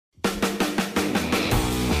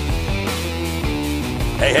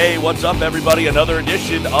Hey, what's up, everybody? Another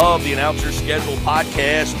edition of the Announcer Schedule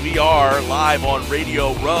Podcast. We are live on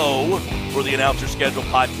Radio Row for the Announcer Schedule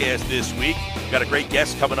Podcast this week. Got a great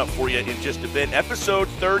guest coming up for you in just a bit. Episode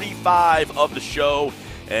 35 of the show,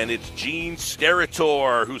 and it's Gene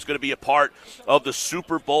Steratore, who's going to be a part of the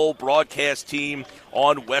Super Bowl broadcast team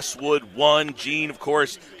on Westwood One. Gene, of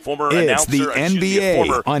course, former it's announcer. The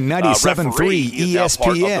NBA on 97.3 He is now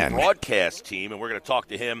part of the ESPN. broadcast team, and we're going to talk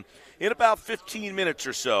to him in about 15 minutes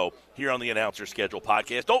or so here on the Announcer Schedule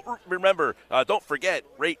Podcast. Don't forget,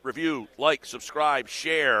 rate, review, like, subscribe,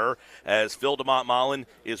 share, as Phil DeMont-Mullen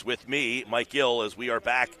is with me, Mike Gill, as we are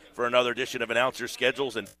back for another edition of Announcer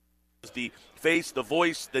Schedules, and the face, the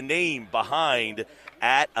voice, the name behind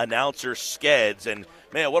at Announcer Skeds. And,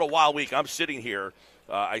 man, what a wild week. I'm sitting here.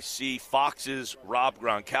 I see Fox's Rob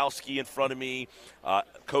Gronkowski in front of me,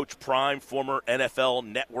 Coach Prime, former NFL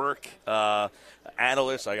Network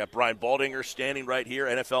analyst. I got Brian Baldinger standing right here,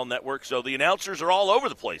 NFL Network. So the announcers are all over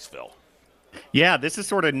the place, Phil. Yeah, this is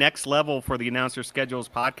sort of next level for the Announcer Schedules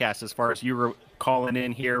podcast as far as you were calling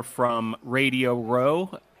in here from Radio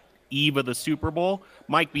Row, eve of the Super Bowl.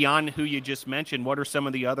 Mike, beyond who you just mentioned, what are some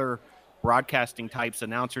of the other broadcasting types,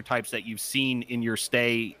 announcer types that you've seen in your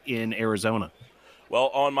stay in Arizona? Well,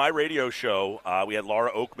 on my radio show, we had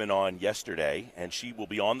Laura Oakman on yesterday, and she will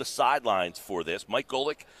be on the sidelines for this. Mike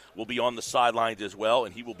Golick will be on the sidelines as well,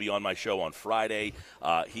 and he will be on my show on Friday.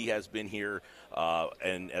 He has been here,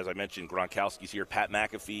 and as I mentioned, Gronkowski's here. Pat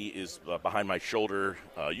McAfee is behind my shoulder.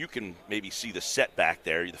 You can maybe see the set back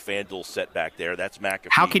there, the FanDuel set back there. That's McAfee.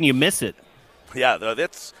 How can you miss it? Yeah,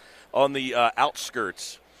 that's on the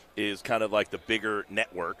outskirts. Is kind of like the bigger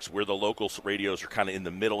networks where the local radios are kind of in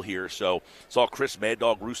the middle here. So saw Chris Mad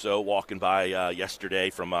Dog Russo walking by yesterday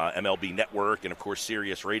from MLB Network and, of course,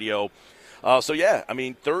 Sirius Radio.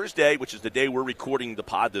 Thursday, which is the day we're recording the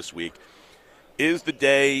pod this week, is the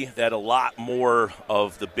day that a lot more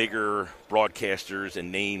of the bigger broadcasters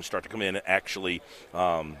and names start to come in. Actually,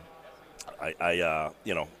 you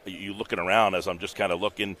looking around as I'm just kind of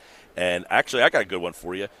looking, and actually I got a good one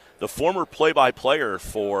for you. The former play-by-player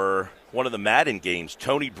for one of the Madden games,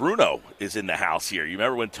 Tony Bruno, is in the house here. You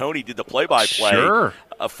remember when Tony did the play-by-play Sure.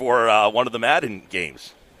 For one of the Madden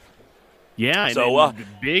games? Yeah, and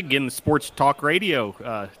big in the sports talk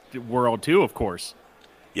radio world too, of course.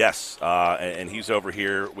 Yes, and he's over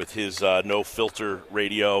here with his no-filter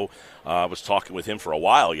radio. I was talking with him for a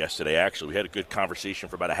while yesterday, actually. We had a good conversation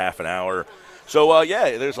for about a half an hour. So,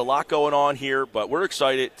 there's a lot going on here, but we're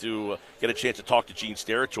excited to get a chance to talk to Gene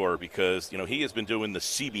Steratore because, he has been doing the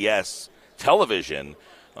CBS television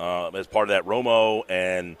as part of that Romo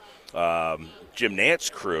and Jim Nantz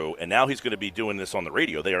crew, and now he's going to be doing this on the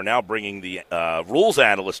radio. They are now bringing the rules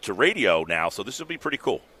analyst to radio now, so this will be pretty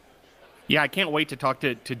cool. Yeah, I can't wait to talk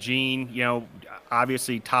to Gene,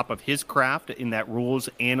 obviously top of his craft in that rules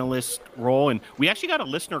analyst role. And we actually got a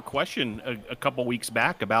listener question a couple weeks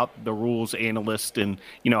back about the rules analyst and,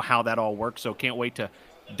 how that all works. So can't wait to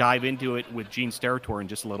dive into it with Gene Steratore in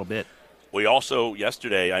just a little bit. We also,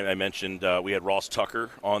 yesterday, I mentioned we had Ross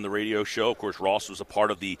Tucker on the radio show. Of course, Ross was a part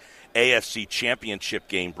of the AFC Championship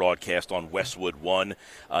game broadcast on Westwood One.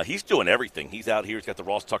 He's doing everything. He's out here. He's got the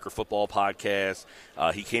Ross Tucker Football Podcast.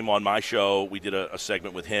 He came on my show. We did a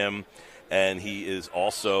segment with him. And he is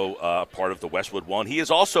also part of the Westwood One. He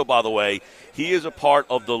is also, by the way, he is a part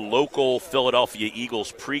of the local Philadelphia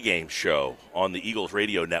Eagles pregame show on the Eagles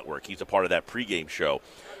Radio Network. He's a part of that pregame show.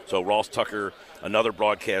 So Ross Tucker, another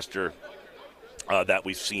broadcaster that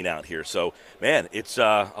we've seen out here. So, man, it's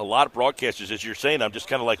a lot of broadcasters. As you're saying, I'm just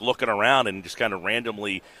kind of like looking around and just kind of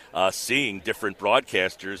randomly seeing different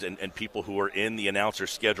broadcasters and people who are in the announcer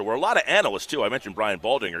schedule. We're a lot of analysts, too. I mentioned Brian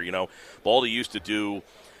Baldinger. Baldy used to do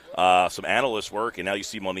some analyst work, and now you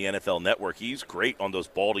see him on the NFL Network. He's great on those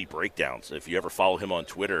Baldy breakdowns. If you ever follow him on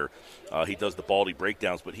Twitter, he does the Baldy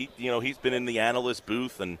breakdowns. But he's been in the analyst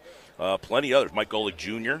booth and plenty others. Mike Golick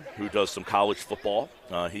Jr., who does some college football.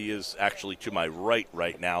 He is actually to my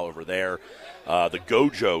right now over there. The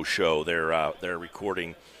Gojo show they're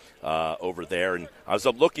recording over there. And as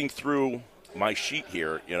I'm looking through my sheet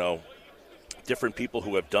here, different people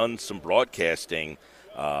who have done some broadcasting,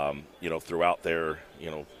 throughout their,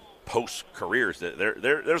 post careers.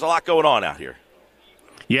 There's a lot going on out here.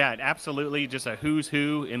 Yeah, absolutely. Just a who's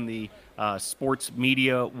who in the sports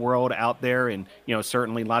media world out there, and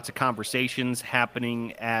certainly lots of conversations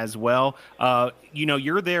happening as well.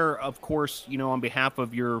 You're there, of course, on behalf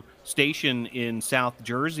of your station in South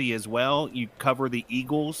Jersey as well. You cover the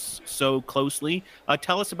Eagles so closely.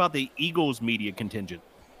 Tell us about the Eagles media contingent.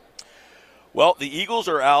 Well, the Eagles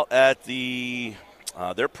are out at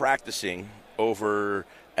they're practicing over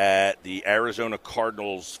at the Arizona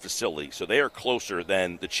Cardinals facility, so they are closer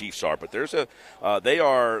than the Chiefs are. But there's they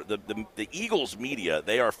are the Eagles media.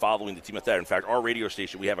 They are following the team at that. In fact, our radio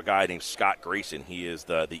station, we have a guy named Scott Grayson. He is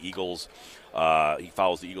the Eagles. He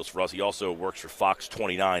follows the Eagles for us. He also works for Fox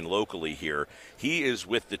 29 locally here. He is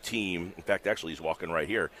with the team. In fact, actually, he's walking right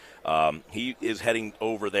here. He is heading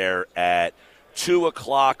over there at 2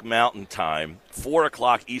 o'clock Mountain Time, 4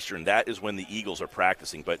 o'clock Eastern. That is when the Eagles are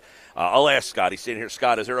practicing. But I'll ask Scott. He's sitting here.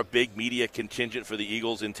 Scott, is there a big media contingent for the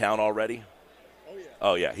Eagles in town already?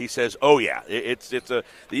 Oh, yeah. He says, oh, yeah. The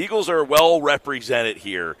Eagles are well represented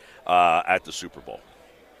here at the Super Bowl.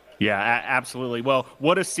 Yeah, absolutely. Well,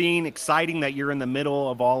 what a scene. Exciting that you're in the middle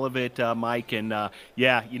of all of it, Mike. And,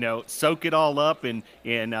 soak it all up and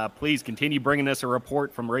please continue bringing us a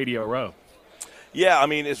report from Radio Row. Yeah, I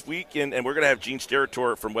mean, this weekend, and we're going to have Gene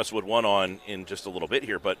Steratore from Westwood One on in just a little bit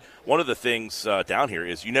here, but one of the things down here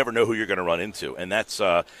is you never know who you're going to run into, and that's,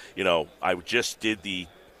 I just did the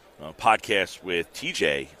podcast with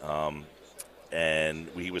TJ, and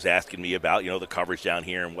he was asking me about, the coverage down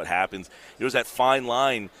here and what happens. It was that fine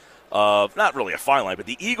line of, not really a fine line, but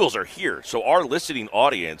the Eagles are here, so our listening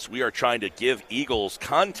audience, we are trying to give Eagles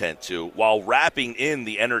content to while wrapping in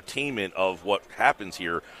the entertainment of what happens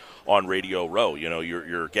here on Radio Row.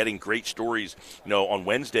 You're getting great stories. On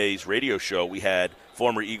Wednesday's radio show, we had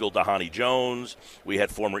former Eagle Dhani Jones. We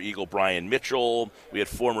had former Eagle Brian Mitchell. We had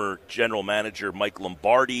former general manager Mike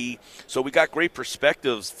Lombardi. So we got great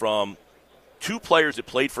perspectives from two players that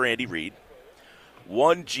played for Andy Reid,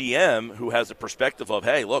 one GM who has a perspective of,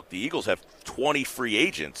 hey, look, the Eagles have 20 free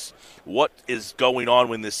agents. What is going on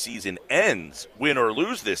when this season ends, win or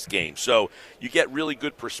lose this game? So you get really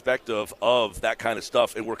good perspective of that kind of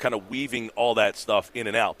stuff, and we're kind of weaving all that stuff in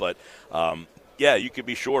and out. But, you can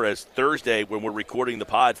be sure as Thursday when we're recording the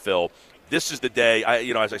pod, Phil, this is the day.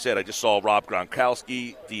 As I said, I just saw Rob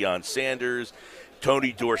Gronkowski, Deion Sanders,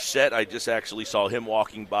 Tony Dorsett. I just actually saw him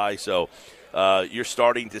walking by. So you're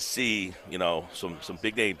starting to see, some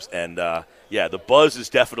big names. And, the buzz is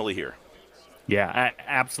definitely here. Yeah,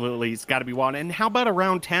 absolutely. It's got to be one. And how about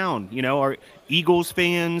around town? Are Eagles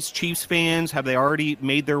fans, Chiefs fans, have they already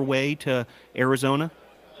made their way to Arizona?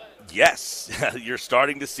 Yes. You're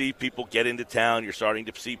starting to see people get into town. You're starting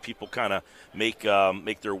to see people kind of make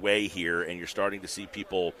their way here. And you're starting to see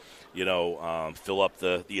people, fill up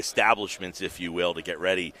the establishments, if you will, to get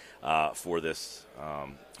ready for this,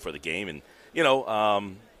 for the game. And,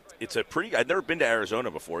 it's I've never been to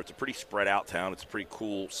Arizona before. It's a pretty spread out town. It's a pretty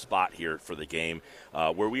cool spot here for the game.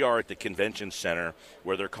 Where we are at the convention center,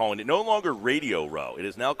 where they're calling it no longer Radio Row. It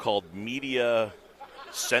is now called Media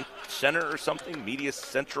Center or something, Media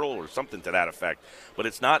Central or something to that effect. But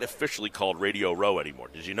it's not officially called Radio Row anymore.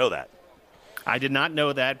 Did you know that? I did not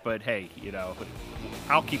know that, but hey,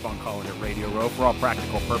 I'll keep on calling it Radio Row for all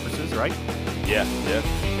practical purposes, right? Yeah.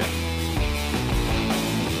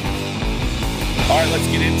 All right, let's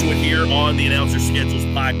get into it here on the Announcer Schedules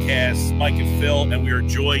podcast. Mike and Phil, and we are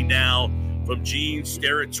joined now from Gene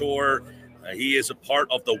Steratore. He is a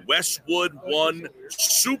part of the Westwood One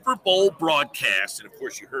Super Bowl broadcast. And, of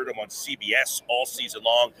course, you heard him on CBS all season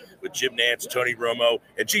long with Jim Nantz, Tony Romo,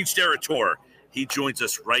 and Gene Steratore. He joins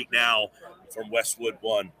us right now from Westwood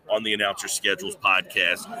One on the Announcer Schedules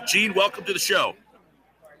podcast. Gene, welcome to the show.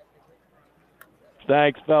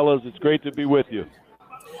 Thanks, fellas. It's great to be with you.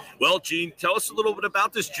 Well, Gene, tell us a little bit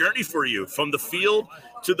about this journey for you, from the field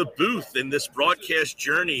to the booth, in this broadcast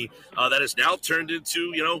journey that has now turned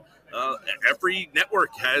into, every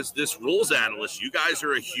network has this rules analyst. You guys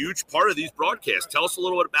are a huge part of these broadcasts. Tell us a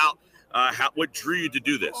little bit about what drew you to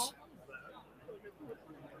do this.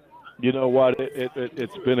 You know what?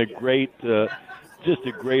 It's been a great, just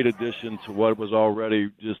a great addition to what was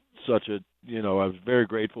already just such a, I was very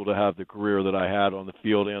grateful to have the career that I had on the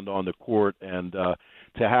field and on the court, and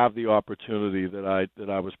to have the opportunity that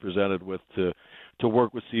I was presented with to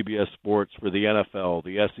work with CBS Sports for the NFL,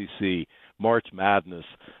 the SEC, March Madness.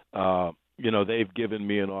 They've given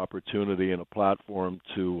me an opportunity and a platform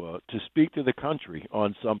to speak to the country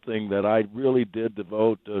on something that I really did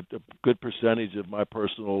devote a good percentage of my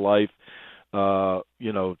personal life, to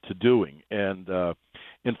doing. And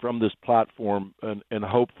from this platform and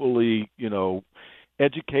hopefully,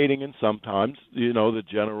 educating and sometimes, the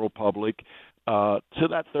general public to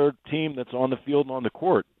that third team that's on the field and on the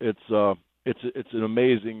court. It's an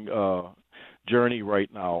amazing journey right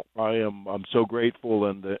now. I'm so grateful,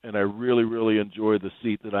 and I really, really enjoy the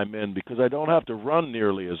seat that I'm in, because I don't have to run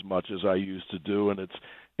nearly as much as I used to do, and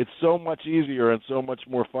it's so much easier and so much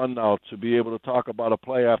more fun now to be able to talk about a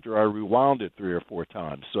play after I rewound it 3 or 4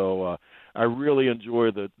 times. So I really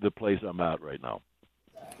enjoy the place I'm at right now.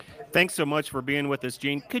 Thanks so much for being with us,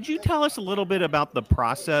 Gene. Could you tell us a little bit about the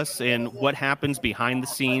process and what happens behind the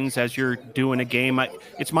scenes as you're doing a game?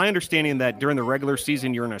 It's my understanding that during the regular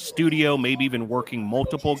season, you're in a studio, maybe even working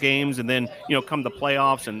multiple games, and then, come the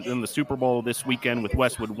playoffs and then the Super Bowl this weekend with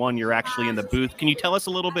Westwood One, you're actually in the booth. Can you tell us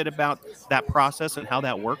a little bit about that process and how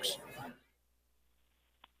that works?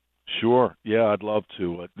 Sure. Yeah, I'd love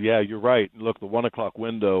to. Yeah, you're right. Look, the 1 o'clock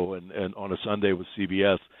window and on a Sunday with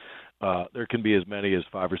CBS, there can be as many as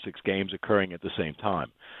 5 or 6 games occurring at the same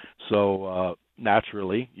time. So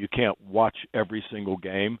naturally, you can't watch every single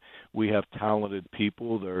game. We have talented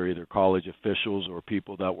people. They're either college officials or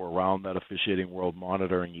people that were around that officiating world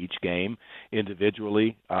monitoring each game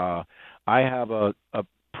individually. I have a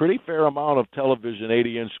pretty fair amount of television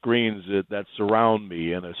 80-inch screens that surround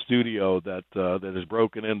me in a studio that is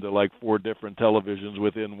broken into like 4 different televisions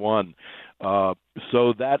within one.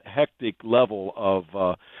 So that hectic level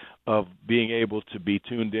of being able to be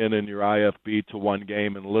tuned in your IFB to one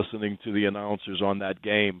game and listening to the announcers on that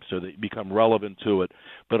game so that you become relevant to it,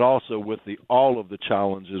 but also with all of the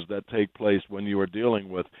challenges that take place when you are dealing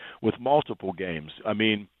with multiple games. I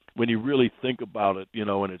mean, when you really think about it, in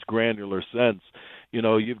its granular sense,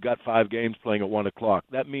 you've got 5 games playing at 1 o'clock.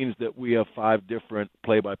 That means that we have 5 different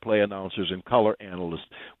play-by-play announcers and color analysts.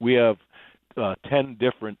 We have 10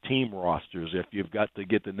 different team rosters if you've got to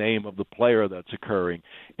get the name of the player that's occurring.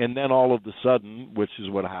 And then all of a sudden, which is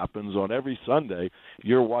what happens on every Sunday,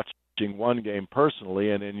 you're watching one game personally,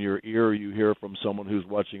 and in your ear you hear from someone who's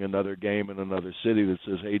watching another game in another city that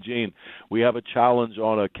says, "Hey, Gene, we have a challenge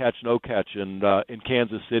on a catch-no-catch in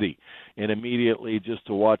Kansas City." And immediately, just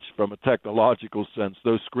to watch from a technological sense,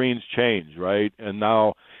 those screens change, right? And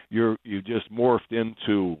now you just morphed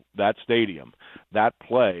into that stadium, that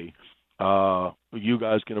play. You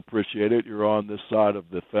guys can appreciate it. You're on this side of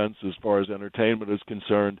the fence as far as entertainment is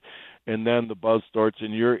concerned. And then the buzz starts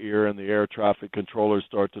in your ear and the air traffic controllers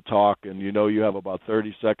start to talk, and you have about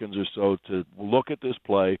 30 seconds or so to look at this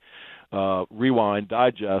play, rewind,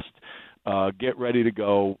 digest, get ready to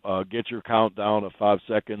go, get your countdown of 5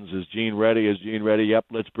 seconds. Is Gene ready? Is Gene ready? Yep,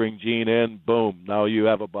 let's bring Gene in. Boom. Now you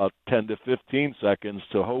have about 10 to 15 seconds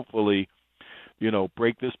to hopefully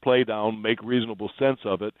break this play down, make reasonable sense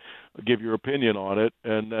of it, give your opinion on it,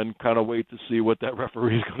 and then kind of wait to see what that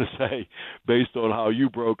referee is going to say based on how you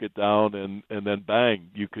broke it down, and then bang,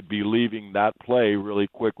 you could be leaving that play really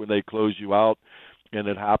quick when they close you out, and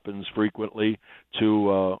it happens frequently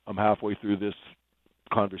to I'm halfway through this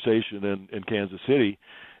conversation in Kansas City,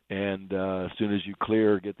 and as soon as you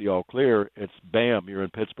get the all clear, it's bam, you're in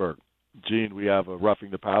Pittsburgh. Gene, we have a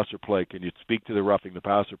roughing the passer play. Can you speak to the roughing the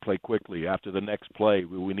passer play quickly? After the next play,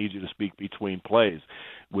 we need you to speak between plays,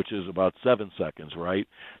 which is about 7 seconds, right?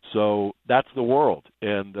 So that's the world.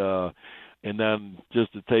 And then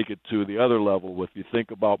just to take it to the other level, if you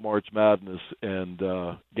think about March Madness and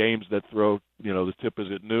games that throw, the tip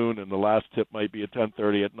is at noon and the last tip might be at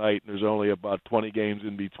 10:30 at night, and there's only about 20 games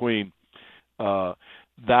in between,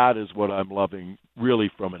 that is what I'm loving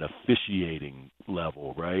really from an officiating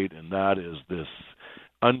level, right? And that is this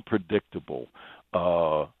unpredictable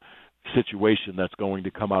situation that's going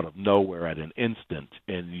to come out of nowhere at an instant,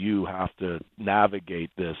 and you have to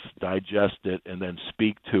navigate this, digest it, and then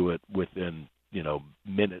speak to it within,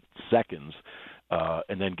 minutes, seconds,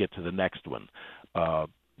 and then get to the next one.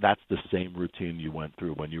 That's the same routine you went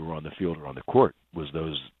through when you were on the field or on the court, was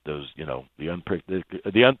those the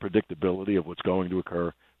unpredictability of what's going to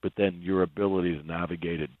occur, but then your ability to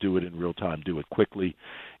navigate it, do it in real time, do it quickly,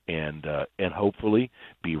 and hopefully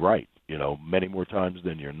be right, many more times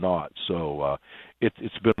than you're not. So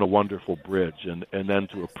it's been a wonderful bridge, and then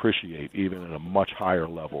to appreciate even at a much higher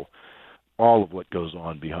level all of what goes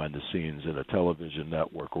on behind the scenes in a television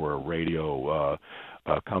network or a radio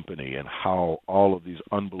company, and how all of these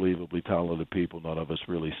unbelievably talented people none of us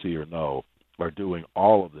really see or know are doing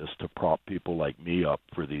all of this to prop people like me up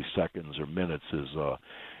for these seconds or minutes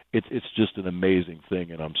it's just an amazing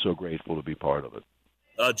thing, and I'm so grateful to be part of it.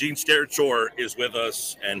 Gene Steratore is with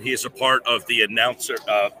us, and he is a part of the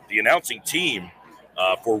announcing team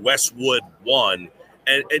for Westwood One.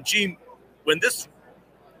 And Gene, when this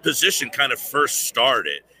position kind of first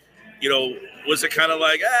started, was it kind of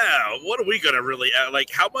like, what are we going to really,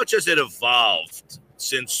 how much has it evolved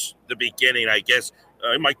since the beginning? I guess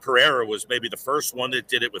Mike Pereira was maybe the first one that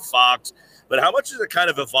did it with Fox, but how much has it kind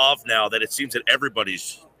of evolved now that it seems that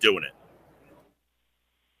everybody's doing it?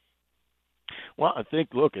 Well, I think,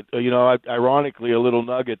 look, ironically, a little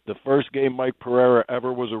nugget, the first game Mike Pereira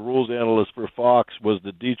ever was a rules analyst for Fox was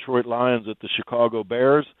the Detroit Lions at the Chicago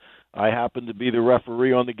Bears. I happened to be the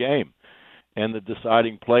referee on the game, and the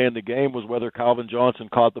deciding play in the game was whether Calvin Johnson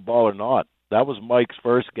caught the ball or not. That was Mike's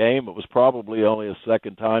first game. It was probably only a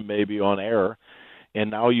second time maybe on air.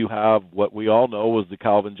 And now you have what we all know was the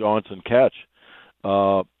Calvin Johnson catch.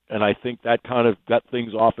 And I think that kind of got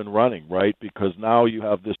things off and running, right? Because now you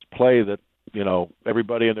have this play that,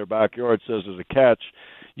 everybody in their backyard says is a catch.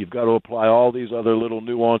 You've got to apply all these other little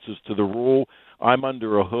nuances to the rule. I'm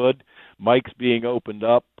under a hood. Mike's being opened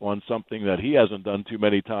up on something that he hasn't done too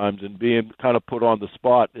many times and being kind of put on the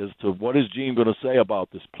spot as to what is Gene going to say about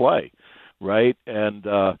this play, right? And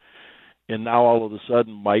now all of a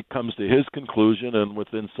sudden Mike comes to his conclusion, and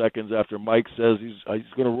within seconds after Mike says he's going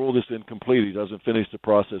to rule this incomplete, he doesn't finish the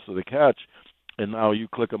process of the catch, and now you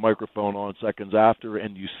click a microphone on seconds after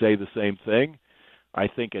and you say the same thing. I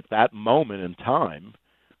think at that moment in time,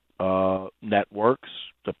 networks,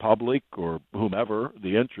 the public, or whomever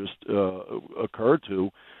the interest occurred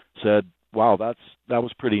to, said, wow, that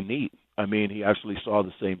was pretty neat. I mean, he actually saw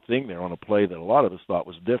the same thing there on a play that a lot of us thought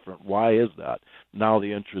was different. Why is that? Now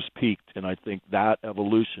the interest peaked, and I think that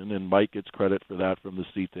evolution, and Mike gets credit for that from the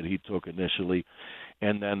seat that he took initially,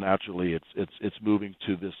 and then naturally it's moving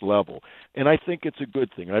to this level. And I think it's a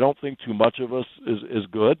good thing. I don't think too much of us is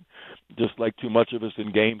good, just like too much of us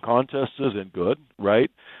in game contests isn't good,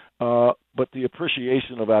 right? But the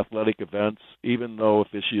appreciation of athletic events, even though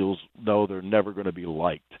officials know they're never going to be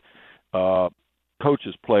liked,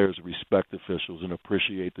 coaches, players respect officials and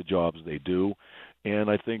appreciate the jobs they do.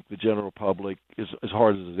 And I think the general public, as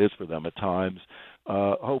hard as it is for them at times,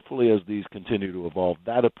 hopefully as these continue to evolve,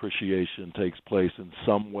 that appreciation takes place in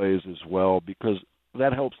some ways as well, because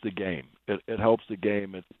that helps the game. It helps the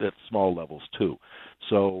game at small levels too.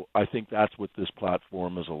 So I think that's what this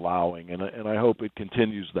platform is allowing, and I hope it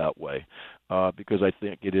continues that way because I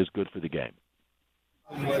think it is good for the game.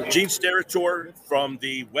 Gene Steratore from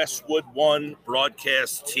the Westwood One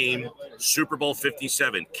broadcast team, Super Bowl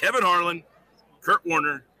 57. Kevin Harlan, Kurt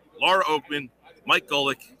Warner, Laura Oakman, Mike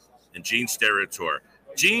Golick, and Gene Steratore.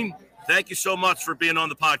 Gene, thank you so much for being on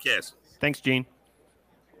the podcast. Thanks, Gene.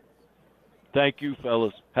 Thank you,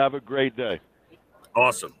 fellas. Have a great day.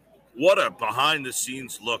 Awesome. What a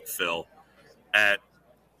behind-the-scenes look, Phil, at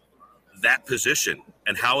that position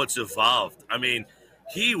and how it's evolved. I mean,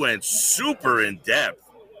 he went super in-depth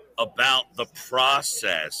about the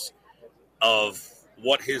process of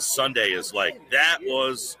what his Sunday is like. That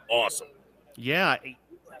was awesome. Yeah,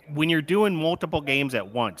 when you're doing multiple games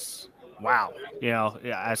at once, wow.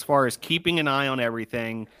 As far as keeping an eye on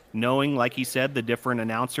everything, knowing, like he said, the different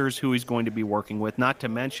announcers who he's going to be working with, not to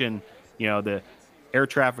mention, the air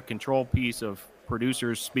traffic control piece of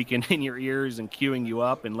producers speaking in your ears and queuing you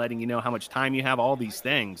up and letting you know how much time you have, all these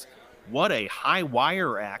things. What a high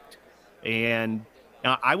wire act. And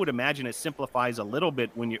I would imagine it simplifies a little bit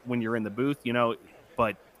when you're in the booth,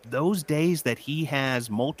 but those days that he has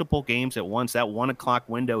multiple games at once, that 1 o'clock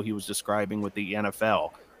window he was describing with the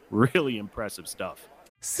NFL, really impressive stuff.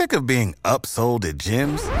 Sick of being upsold at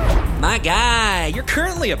gyms? My guy, you're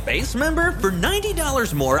currently a base member? For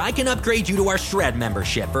 $90 more, I can upgrade you to our Shred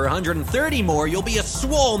membership. For $130 more, you'll be a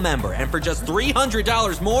Swole member. And for just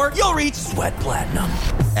 $300 more, you'll reach Sweat Platinum.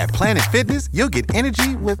 At Planet Fitness, you'll get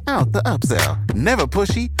energy without the upsell. Never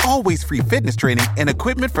pushy, always free fitness training and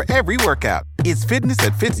equipment for every workout. It's fitness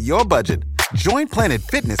that fits your budget. Join Planet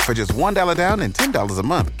Fitness for just $1 down and $10 a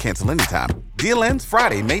month. Cancel anytime. Deal ends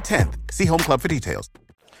Friday, May 10th. See Home Club for details.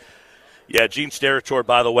 Yeah, Gene Steratore,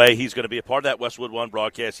 by the way, he's going to be a part of that Westwood One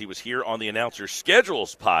broadcast. He was here on the Announcer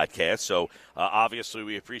Schedules podcast, so obviously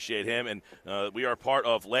we appreciate him. And we are part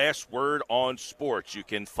of Last Word on Sports. You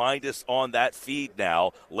can find us on that feed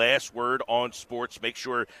now, Last Word on Sports. Make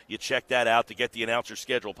sure you check that out to get the Announcer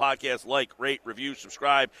Schedule podcast. Like, rate, review,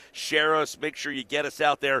 subscribe, share us. Make sure you get us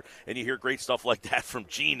out there, and you hear great stuff like that from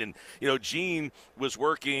Gene. And, Gene was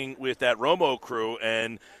working with that Romo crew,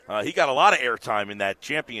 and he got a lot of airtime in that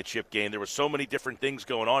championship game. There were so many different things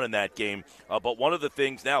going on in that game. But one of the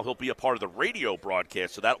things now, he'll be a part of the radio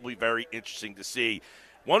broadcast, so that will be very interesting to see.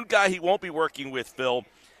 One guy he won't be working with, Phil,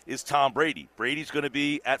 is Tom Brady. Brady's going to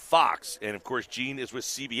be at Fox, and, of course, Gene is with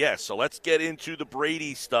CBS. So let's get into the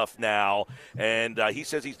Brady stuff now. And he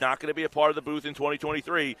says he's not going to be a part of the booth in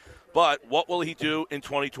 2023, but what will he do in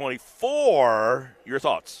 2024? Your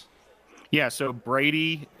thoughts? Yeah, so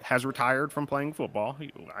Brady has retired from playing football.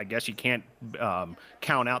 I guess you can't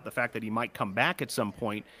count out the fact that he might come back at some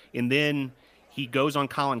point. And then he goes on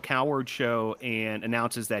Colin Cowherd's show and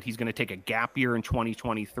announces that he's going to take a gap year in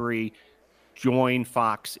 2023, join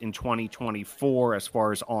Fox in 2024 as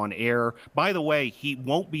far as on air. By the way, he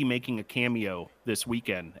won't be making a cameo this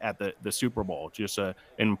weekend at the Super Bowl. Just an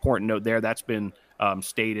important note there. That's been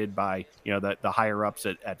stated by the higher ups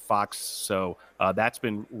at Fox, so that's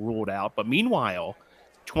been ruled out. But meanwhile,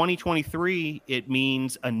 2023, it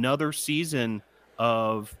means another season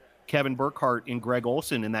of Kevin Burkhardt and Greg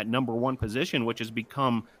Olsen in that number one position, which has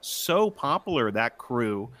become so popular, that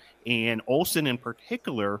crew. And Olsen in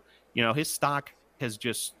particular, his stock has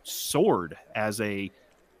just soared as a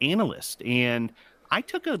analyst. And I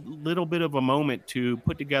took a little bit of a moment to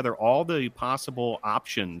put together all the possible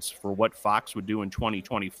options for what Fox would do in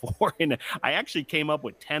 2024. And I actually came up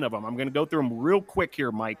with 10 of them. I'm going to go through them real quick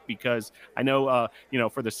here, Mike, because I know,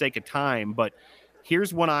 for the sake of time, but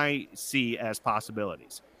here's what I see as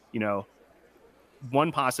possibilities.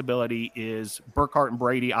 One possibility is Burkhardt and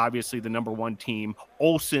Brady, obviously the number one team.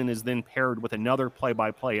 Olsen is then paired with another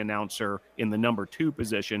play-by-play announcer in the number two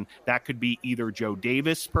position. That could be either Joe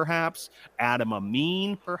Davis, perhaps, Adam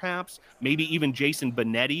Amin, perhaps, maybe even Jason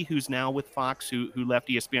Benetti, who's now with Fox, who left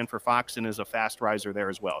ESPN for Fox and is a fast riser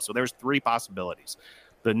there as well. So there's three possibilities.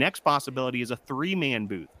 The next possibility is a three-man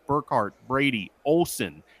booth, Burkhardt, Brady,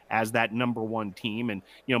 Olsen as that number one team. And,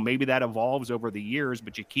 maybe that evolves over the years,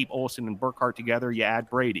 but you keep Olsen and Burkhardt together, you add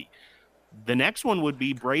Brady. The next one would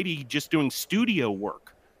be Brady just doing studio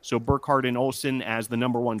work. So Burkhardt and Olsen as the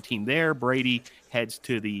number one team there. Brady heads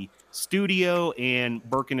to the studio, and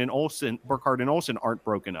Burkhardt and Olsen aren't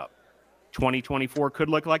broken up. 2024 could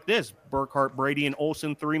look like this. Burkhardt, Brady, and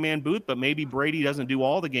Olsen three-man booth, but maybe Brady doesn't do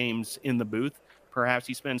all the games in the booth. Perhaps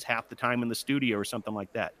he spends half the time in the studio or something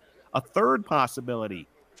like that. A third possibility,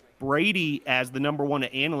 Brady as the number one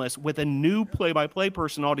analyst with a new play-by-play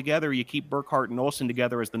person altogether. You keep Burkhardt and Olsen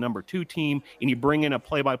together as the number two team, and you bring in a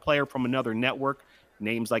play-by-player from another network,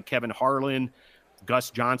 names like Kevin Harlan,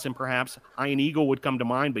 Gus Johnson perhaps. Ian Eagle would come to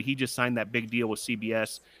mind, but he just signed that big deal with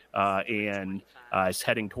CBS and is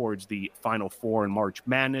heading towards the Final Four in March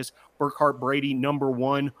Madness. Burkhardt, Brady, number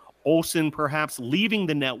one. Olsen perhaps leaving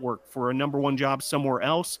the network for a number one job somewhere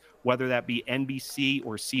else, whether that be NBC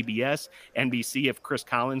or CBS. NBC if Chris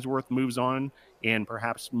Collinsworth moves on and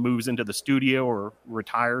perhaps moves into the studio or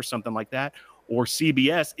retires, something like that. Or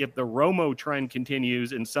CBS if the Romo trend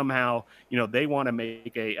continues and somehow, they want to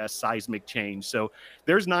make a seismic change. So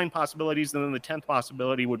there's 9 possibilities. And then the 10th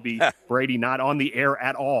possibility would be Brady not on the air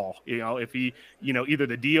at all. If he, either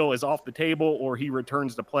the deal is off the table or he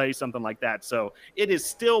returns to play, something like that. So it is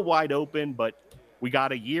still wide open, but we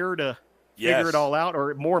got a year to figure it all out.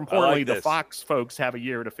 Or more importantly, the Fox folks have a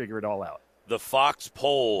year to figure it all out. The Fox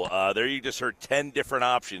poll, there you just heard 10 different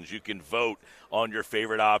options. You can vote on your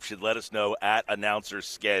favorite option. Let us know at Announcer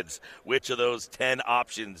Skeds which of those 10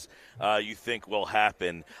 options you think will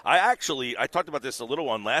happen. I talked about this a little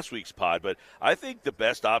on last week's pod, but I think the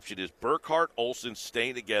best option is Burkhardt, Olsen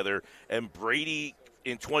staying together, and Brady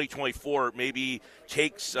in 2024 maybe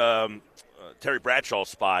takes Terry Bradshaw's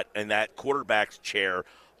spot in that quarterback's chair.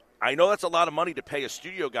 I know that's a lot of money to pay a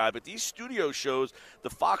studio guy, but these studio shows,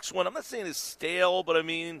 the Fox one, I'm not saying it's stale, but I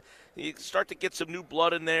mean, you start to get some new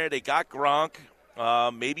blood in there. They got Gronk.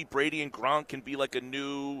 Maybe Brady and Gronk can be like a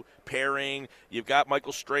new pairing. You've got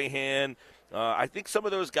Michael Strahan. I think some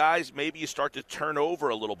of those guys, maybe you start to turn over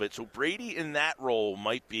a little bit. So Brady in that role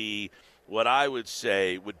might be what I would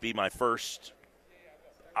say would be my first.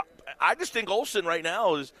 I just think Olsen right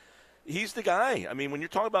now he's the guy. I mean, when you're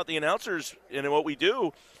talking about the announcers and what we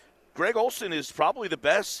do, Greg Olsen is probably the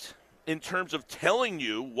best in terms of telling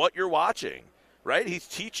you what you're watching, right? He's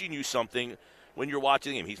teaching you something when you're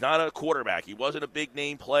watching him. He's not a quarterback. He wasn't a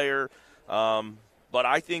big-name player. But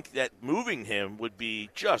I think that moving him would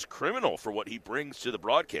be just criminal for what he brings to the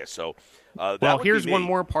broadcast. So, here's one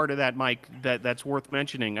more part of that, Mike, that's worth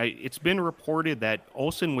mentioning. It's been reported that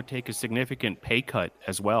Olsen would take a significant pay cut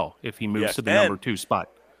as well if he moves to the number 2 spot.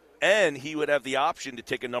 And he would have the option to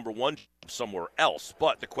take a number 1 somewhere else.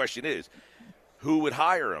 But the question is, who would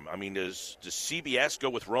hire him? I mean, does CBS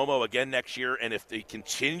go with Romo again next year? And if he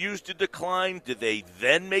continues to decline, do they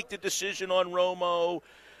then make the decision on Romo?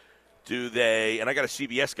 Do they – and I got a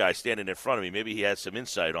CBS guy standing in front of me. Maybe he has some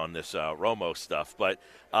insight on this Romo stuff. But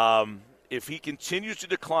if he continues to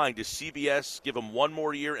decline, does CBS give him one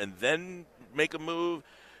more year and then make a move?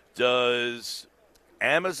 Does –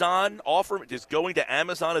 Amazon offer, is going to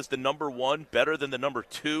Amazon as the number 1 better than the number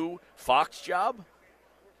 2 Fox job?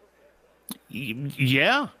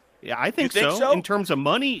 Yeah, I think so. In terms of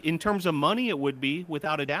money, it would be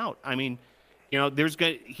without a doubt. I mean,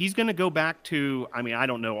 he's going to go back to, I mean, I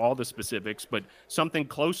don't know all the specifics, but something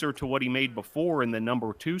closer to what he made before in the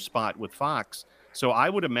number 2 spot with Fox. So I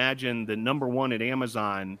would imagine the number 1 at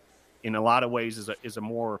Amazon in a lot of ways is a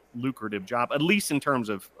more lucrative job, at least in terms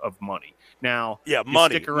of money. Now,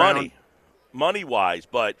 money-wise,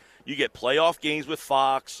 but you get playoff games with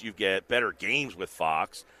Fox, you get better games with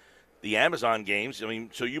Fox. the Amazon games. I mean,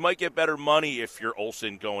 so you might get better money if you're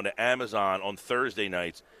Olsen going to Amazon on Thursday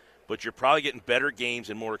nights, but you're probably getting better games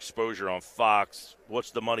and more exposure on Fox.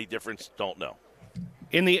 What's the money difference? Don't know.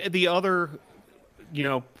 And the other,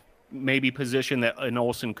 maybe position that an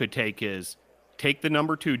Olsen could take is take the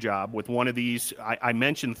number 2 job with one of these. I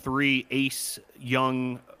mentioned 3 ace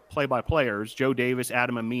young play-by-players, Joe Davis,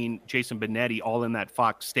 Adam Amin, Jason Benetti, all in that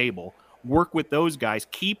Fox stable. Work with those guys.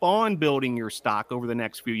 Keep on building your stock over the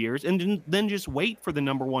next few years, and then just wait for the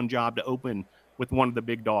number 1 job to open with one of the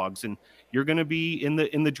big dogs. And you're going to be in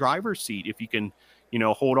the driver's seat if you can,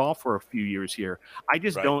 hold off for a few years here. I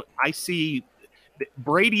just don't. I see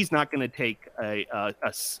Brady's not going to take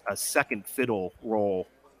a second fiddle role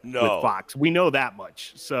with Fox. We know that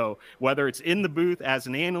much. So whether it's in the booth as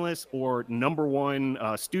an analyst or number 1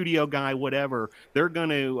 studio guy, whatever, they're going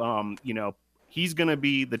to, he's going to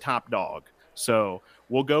be the top dog. So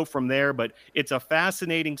we'll go from there. But it's a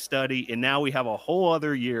fascinating study, and now we have a whole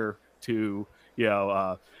other year to,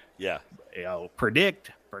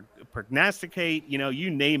 predict, prognosticate, you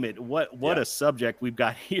name it. What a subject we've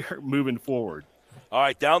got here moving forward. All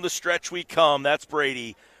right, down the stretch we come. That's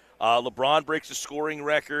Brady. LeBron breaks the scoring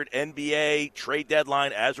record. NBA trade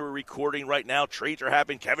deadline as we're recording right now. Trades are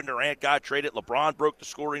happening. Kevin Durant got traded. LeBron broke the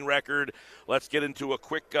scoring record. Let's get into a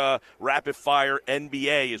quick rapid-fire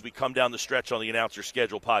NBA as we come down the stretch on the Announcer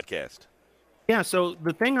Schedule podcast. Yeah, so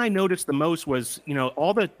the thing I noticed the most was,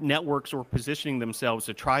 all the networks were positioning themselves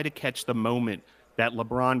to try to catch the moment that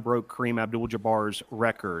LeBron broke Kareem Abdul-Jabbar's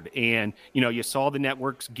record. And, you saw the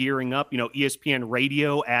networks gearing up. ESPN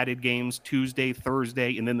Radio added games Tuesday,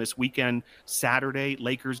 Thursday, and then this weekend, Saturday,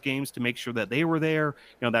 Lakers games to make sure that they were there.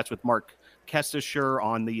 That's with Mark Kestisher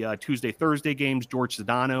on the Tuesday, Thursday games, George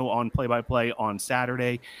Sedano on play-by-play on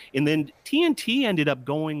Saturday. And then TNT ended up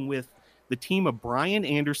going with the team of Brian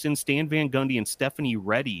Anderson, Stan Van Gundy, and Stephanie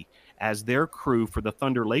Reddy as their crew for the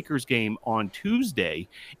Thunder Lakers game on Tuesday,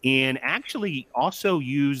 and actually also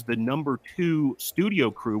used the number 2 studio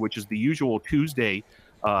crew, which is the usual Tuesday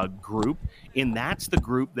group. And that's the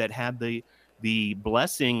group that had the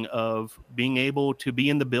blessing of being able to be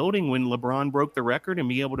in the building when LeBron broke the record and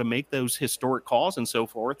be able to make those historic calls and so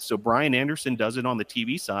forth. So Brian Anderson does it on the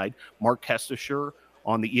TV side, Mark Kestisher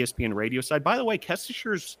on the ESPN radio side. By the way,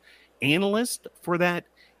 Kestisher's analyst for that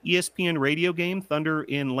ESPN radio game, Thunder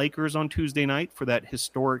and Lakers on Tuesday night, for that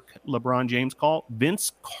historic LeBron James call,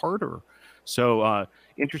 Vince Carter. So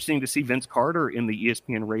interesting to see Vince Carter in the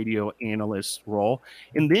ESPN radio analyst role.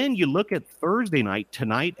 And then you look at Thursday night,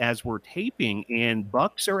 tonight as we're taping, and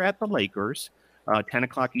Bucks are at the Lakers, 10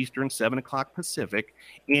 o'clock Eastern, 7 o'clock Pacific.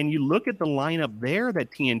 And you look at the lineup there that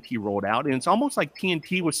TNT rolled out, and it's almost like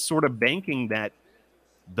TNT was sort of banking that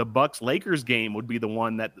the Bucks-Lakers game would be the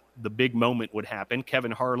one that the big moment would happen.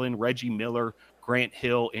 Kevin Harlan, Reggie Miller, Grant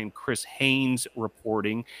Hill, and Chris Haynes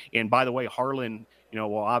reporting. And by the way, Harlan,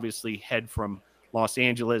 will obviously head from Los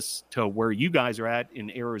Angeles to where you guys are at in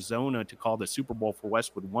Arizona to call the Super Bowl for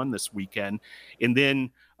Westwood One this weekend. And then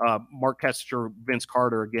Mark Kester, Vince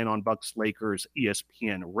Carter again on Bucks-Lakers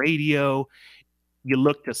ESPN radio. You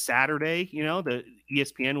look to Saturday, the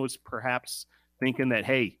ESPN was perhaps thinking that,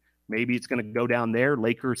 hey, maybe it's going to go down there.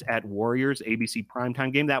 Lakers at Warriors, ABC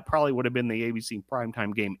primetime game. That probably would have been the ABC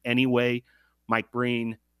primetime game anyway. Mike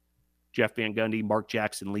Breen, Jeff Van Gundy, Mark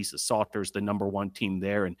Jackson, Lisa Salters, the number 1 team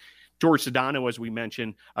there. And George Sedano, as we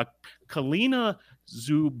mentioned. Kalina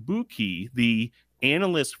Zubuki, the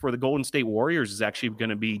analyst for the Golden State Warriors, is actually going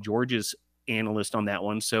to be George's analyst on that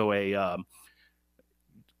one. So a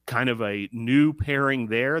kind of a new pairing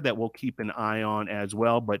there that we'll keep an eye on as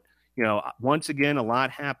well. But once again, a lot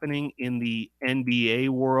happening in the NBA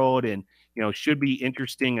world, and, should be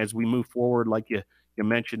interesting as we move forward. Like you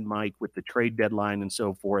mentioned, Mike, with the trade deadline and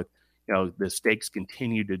so forth, the stakes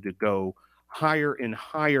continue to go higher and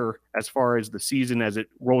higher as far as the season as it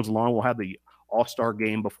rolls along. We'll have the All-Star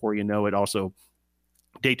game before you know it. Also,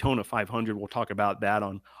 Daytona 500. We'll talk about that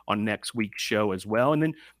on next week's show as well. And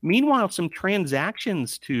then meanwhile, some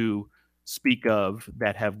transactions to speak of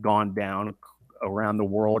that have gone down around the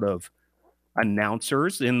world of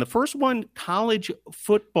announcers. And the first one, college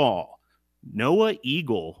football. Noah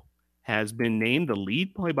Eagle has been named the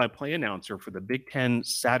lead play-by-play announcer for the Big Ten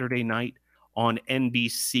Saturday night on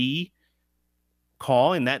NBC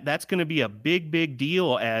call. And that's going to be a big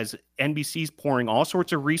deal as NBC's pouring all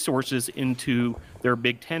sorts of resources into their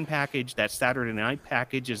Big Ten package. That Saturday night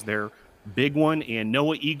package is their big one. And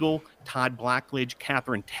Noah Eagle, Todd Blackledge,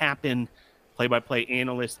 Catherine Tappan, play-by-play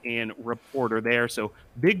analyst and reporter there. So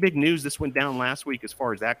big news. This went down last week as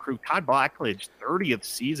far as that crew. Todd Blackledge, 30th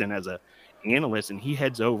season as an analyst, and he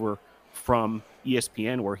heads over from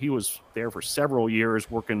ESPN, where he was there for several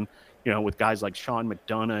years working, with guys like Sean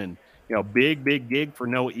McDonough and, big gig for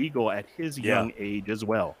Noah Eagle at his young age as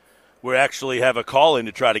well. We actually have a call in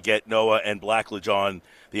to try to get Noah and Blackledge on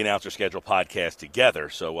the Announcer Schedule podcast together.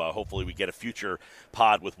 So hopefully we get a future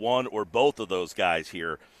pod with one or both of those guys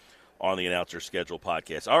here on the Announcer Schedule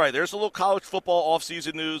podcast. All right, there's a little college football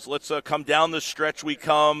offseason news. Let's come down the stretch we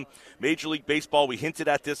come. Major League Baseball, we hinted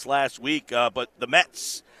at this last week, but the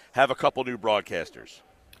Mets have a couple new broadcasters.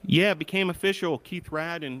 Yeah, it became official. Keith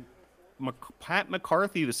Radd and Pat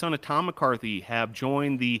McCarthy, the son of Tom McCarthy, have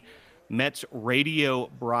joined the Mets radio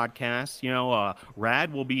broadcast.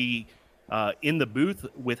 Radd will be in the booth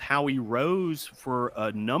with Howie Rose for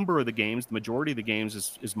a number of the games. The majority of the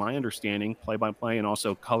games is my understanding, play-by-play and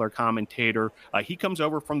also color commentator. He comes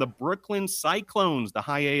over from the Brooklyn Cyclones, the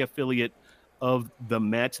high A affiliate of the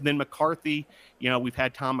Mets. And then McCarthy, we've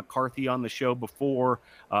had Tom McCarthy on the show before.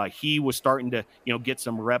 He was starting to, get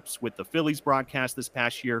some reps with the Phillies broadcast this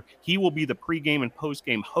past year. He will be the pregame and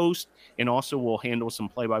postgame host and also will handle some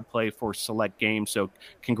play-by-play for select games. So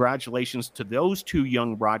congratulations to those two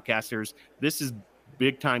young broadcasters. This is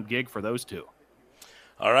big-time gig for those two.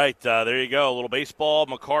 All right, there you go. A little baseball.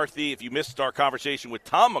 McCarthy, if you missed our conversation with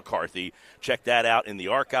Tom McCarthy, check that out in the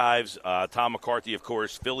archives. Tom McCarthy, of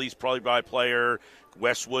course, Phillies play-by-player,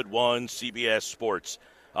 Westwood One, CBS Sports.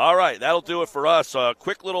 All right, that'll do it for us. A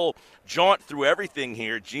quick little jaunt through everything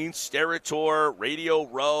here. Gene Steratore, Radio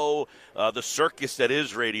Row, the circus that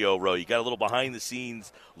is Radio Row. You got a little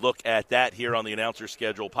behind-the-scenes look at that here on the Announcer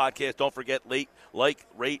Schedule podcast. Don't forget, like,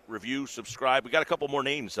 rate, review, subscribe. We got a couple more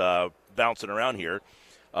names bouncing around here.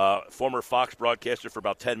 Former Fox broadcaster for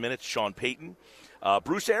about 10 minutes, Sean Payton.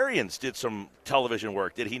 Bruce Arians did some television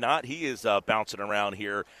work, did he not? He is bouncing around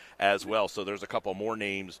here as well. So there's a couple more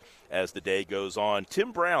names as the day goes on.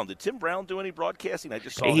 Tim Brown. Did Tim Brown do any broadcasting? I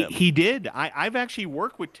just saw him. He did. I've actually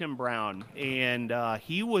worked with Tim Brown, and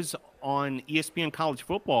he was on ESPN College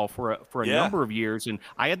Football for a number of years, and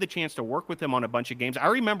I had the chance to work with him on a bunch of games. I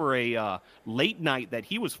remember a late night that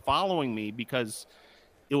he was following me because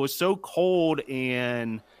it was so cold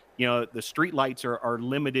and the street lights are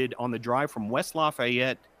limited on the drive from West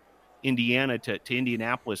Lafayette, Indiana to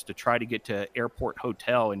Indianapolis to try to get to Airport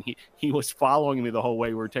Hotel. And he was following me the whole way.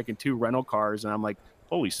 We were taking two rental cars, and I'm like,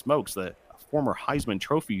 holy smokes, the former Heisman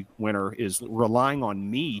Trophy winner is relying on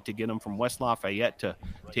me to get him from West Lafayette to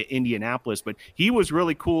Indianapolis. But he was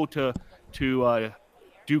really cool to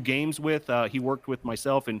do games with. He worked with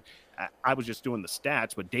myself, and I was just doing the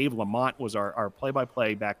stats, but Dave Lamont was our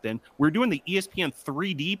play-by-play back then. We were doing the ESPN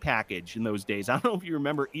 3D package in those days. I don't know if you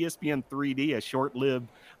remember ESPN 3D, a short-lived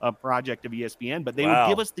project of ESPN, but they would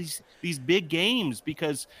give us these big games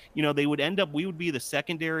because, they would end up, we would be the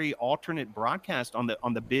secondary alternate broadcast on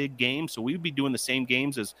the big game. So we would be doing the same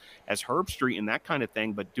games as Herb Street and that kind of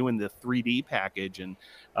thing, but doing the 3D package. And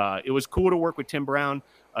it was cool to work with Tim Brown.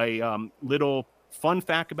 A little fun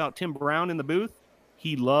fact about Tim Brown in the booth: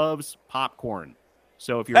 he loves popcorn.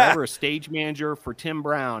 So if you're ever a stage manager for Tim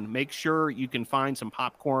Brown, make sure you can find some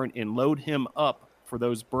popcorn and load him up for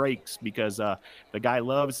those breaks because the guy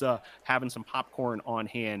loves having some popcorn on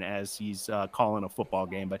hand as he's calling a football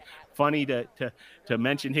game. But funny to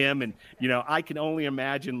mention him. And, I can only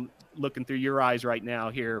imagine looking through your eyes right now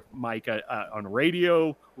here, Mike, on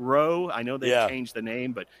Radio Row. I know they've changed the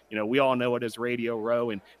name, but we all know it as Radio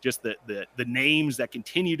Row, and just the names that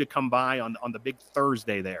continue to come by on the big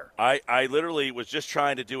Thursday there. I literally was just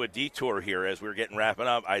trying to do a detour here as we were wrapping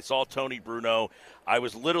up. I saw Tony Bruno. I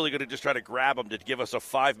was literally going to just try to grab him to give us a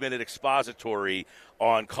 5-minute expository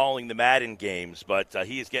on calling the Madden games, but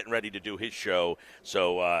he is getting ready to do his show.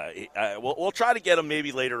 So we'll try to get him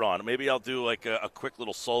maybe later on. Maybe I'll do like a quick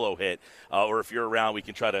little solo hit, or if you're around, we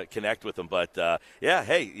can try to connect with him. But,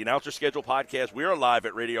 hey, the Announcer Schedule podcast, we are live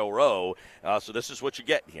at Radio Row, so this is what you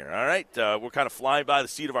get here, all right? We're kind of flying by the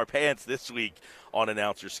seat of our pants this week on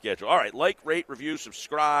Announcer Schedule. All right, like, rate, review,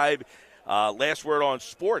 subscribe. Last word on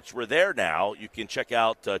sports. We're there now. You can check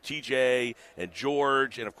out TJ and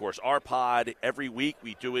George and, of course, our pod every week.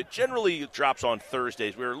 We do it. Generally, it drops on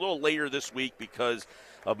Thursdays. We're a little later this week because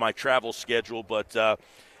of my travel schedule. But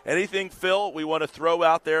anything, Phil, we want to throw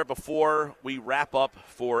out there before we wrap up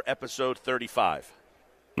for episode 35?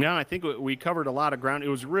 Yeah, I think we covered a lot of ground. It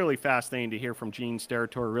was really fascinating to hear from Gene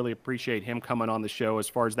Steratore. Really appreciate him coming on the show as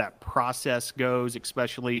far as that process goes,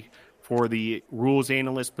 especially for the rules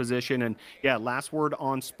analyst position. And yeah, last word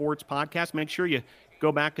on sports podcast. Make sure you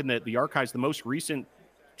go back in the archives. The most recent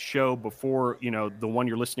show before, the one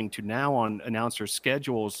you're listening to now on Announcer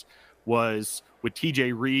Schedules was with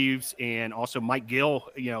TJ Reeves, and also Mike Gill,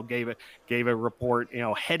 gave a report,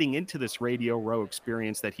 heading into this Radio Row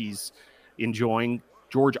experience that he's enjoying.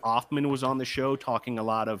 George Offman was on the show talking a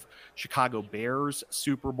lot of Chicago Bears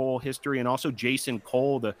Super Bowl history. And also Jason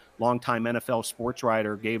Cole, the longtime NFL sports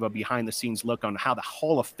writer, gave a behind-the-scenes look on how the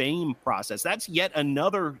Hall of Fame process. That's yet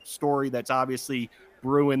another story that's obviously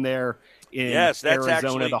brewing there in Arizona,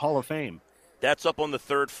 actually, the Hall of Fame. That's up on the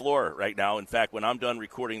 3rd floor right now. In fact, when I'm done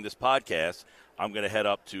recording this podcast, I'm going to head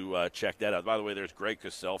up to check that out. By the way, there's Greg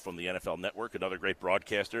Cosell from the NFL Network, another great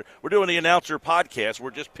broadcaster. We're doing the announcer podcast.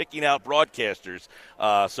 We're just picking out broadcasters.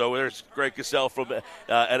 So there's Greg Cosell from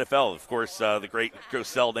NFL. Of course, the great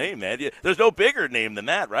Cosell name, man. There's no bigger name than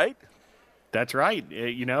that, right? That's right.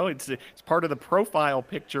 It's part of the profile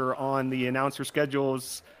picture on the announcer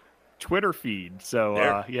schedule's Twitter feed.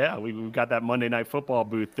 So we've got that Monday Night Football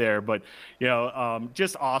booth there, but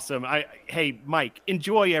just awesome. Hey Mike,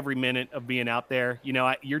 enjoy every minute of being out there.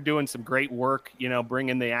 You're doing some great work,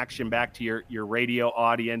 bringing the action back to your radio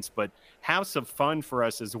audience, but have some fun for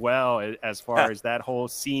us as well as far as that whole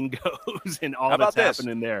scene goes and all that's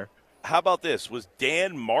happening there. How about this? Was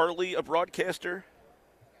Dan Marley a broadcaster?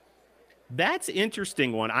 That's an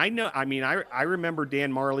interesting one. I remember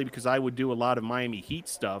Dan Marley because I would do a lot of Miami Heat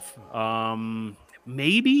stuff.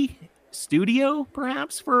 Maybe studio,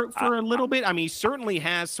 perhaps for a little bit. I mean, he certainly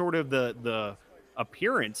has sort of the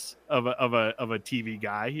appearance of a TV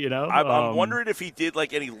guy. I'm wondering if he did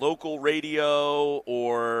like any local radio,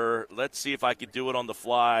 or let's see if I could do it on the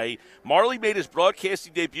fly. Marley made his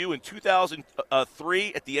broadcasting debut in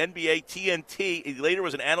 2003 at the NBA TNT. He later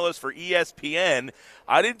was an analyst for ESPN.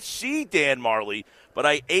 I didn't see Dan Marley, but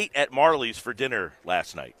I ate at Marley's for dinner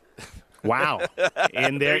last night. Wow.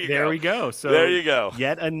 And there we go. So there you go.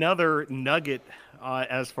 Yet another nugget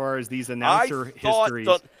as far as these announcer histories.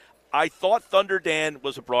 I thought Thunder Dan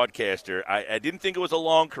was a broadcaster. I didn't think it was a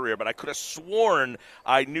long career, but I could have sworn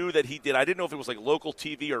I knew that he did. I didn't know if it was like local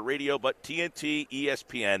TV or radio, but TNT,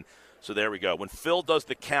 ESPN. So there we go. When Phil does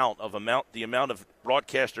the count of the amount of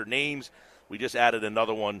broadcaster names, we just added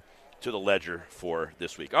another one to the ledger for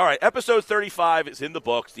this week. All right, episode 35 is in the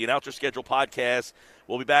books, the Announcer Schedule podcast.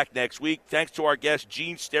 We'll be back next week. Thanks to our guest,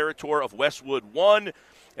 Gene Steratore of Westwood One.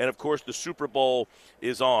 And, of course, the Super Bowl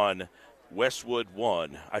is on Westwood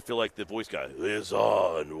One. I feel like the voice guy is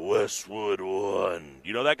on Westwood One.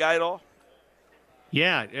 You know that guy at all?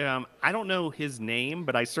 Yeah, I don't know his name,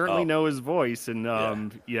 but I certainly know his voice, and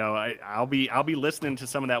I'll be listening to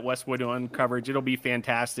some of that Westwood One coverage. It'll be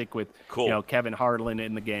fantastic with Kevin Harlan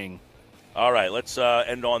and the gang. All right, let's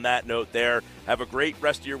end on that note there. Have a great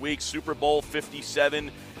rest of your week. Super Bowl 57.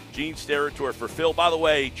 Gene Steratore for Phil. By the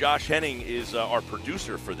way, Josh Henning is our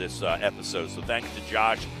producer for this episode, so thanks to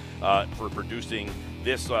Josh for producing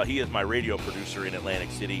this. He is my radio producer in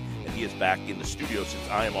Atlantic City, and he is back in the studio since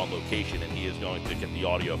I am on location, and he is going to get the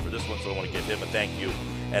audio for this one, so I want to give him a thank you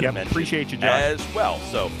and a mention appreciate you, Josh. As well.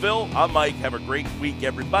 So, Phil, I'm Mike. Have a great week,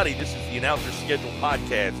 everybody. This is the Announcer Schedule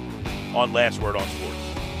podcast on Last Word on Sports.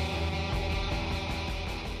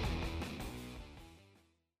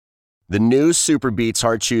 The new Super Beats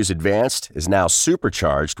Heart Chews Advanced is now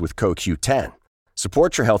supercharged with CoQ10.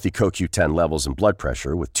 Support your healthy CoQ10 levels and blood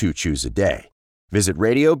pressure with 2 chews a day. Visit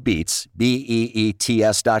RadioBeats,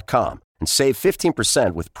 BEETS.com, and save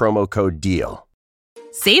 15% with promo code DEAL.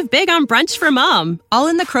 Save big on brunch for mom, all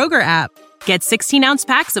in the Kroger app. Get 16-ounce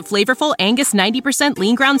packs of flavorful Angus 90%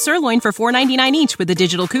 lean ground sirloin for $4.99 each with a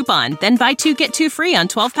digital coupon. Then buy 2, get 2 free on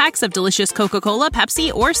 12 packs of delicious Coca-Cola,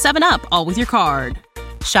 Pepsi, or 7-Up, all with your card.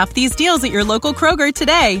 Shop these deals at your local Kroger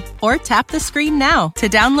today, or tap the screen now to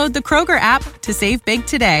download the Kroger app to save big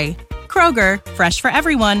today. Kroger, fresh for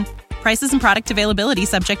everyone. Prices and product availability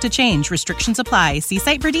subject to change. Restrictions apply. See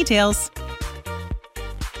site for details.